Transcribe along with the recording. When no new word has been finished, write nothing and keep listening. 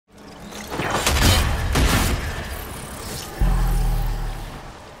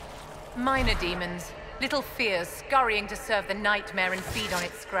Minor demons. Little fears scurrying to serve the nightmare and feed on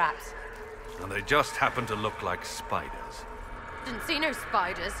its scraps. And they just happen to look like spiders. Didn't see no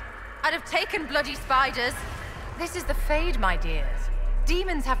spiders. I'd have taken bloody spiders. This is the Fade, my dears.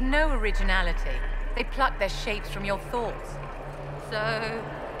 Demons have no originality. They pluck their shapes from your thoughts. So,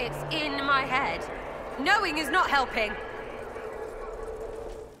 it's in my head. Knowing is not helping.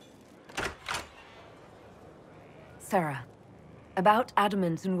 Sera, about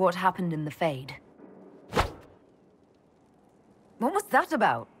Adamant and what happened in the Fade. What was that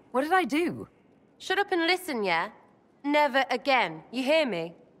about? What did I do? Shut up and listen, yeah? Never again. You hear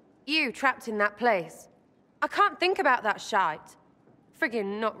me? You trapped in that place. I can't think about that shite.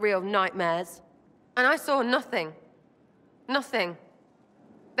 Friggin' not real nightmares. And I saw nothing. Nothing.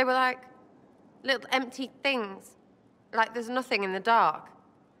 They were like little empty things. Like there's nothing in the dark.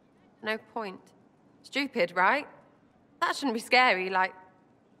 No point. Stupid, right? That shouldn't be scary, like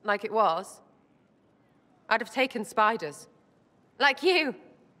it was. I'd have taken spiders. Like you.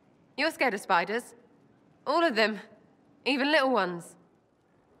 You're scared of spiders. All of them. Even little ones.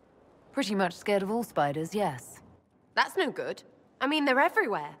 Pretty much scared of all spiders, yes. That's no good. I mean, they're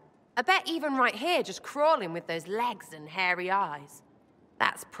everywhere. I bet even right here, just crawling with those legs and hairy eyes.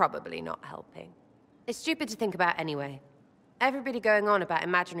 That's probably not helping. It's stupid to think about anyway. Everybody going on about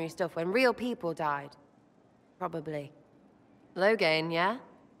imaginary stuff when real people died. Probably. Low gain, yeah?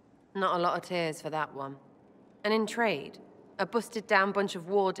 Not a lot of tears for that one. And in trade, a busted down bunch of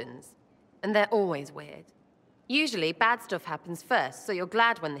wardens. And they're always weird. Usually, bad stuff happens first, so you're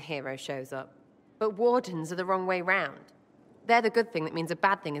glad when the hero shows up. But wardens are the wrong way round. They're the good thing that means a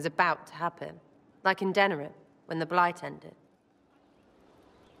bad thing is about to happen. Like in Denerim, when the Blight ended.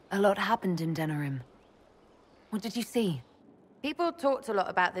 A lot happened in Denerim. What did you see? People talked a lot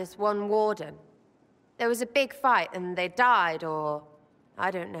about this one warden. There was a big fight and they died, or... I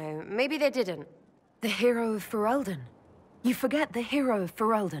don't know, maybe they didn't. The hero of Ferelden. You forget the hero of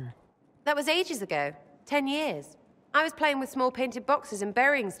Ferelden. That was ages ago. 10 years. I was playing with small painted boxes and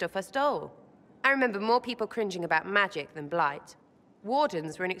burying stuff I stole. I remember more people cringing about magic than Blight.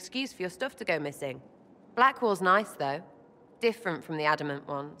 Wardens were an excuse for your stuff to go missing. Blackwall's nice, though. Different from the Adamant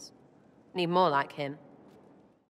ones. Need more like him.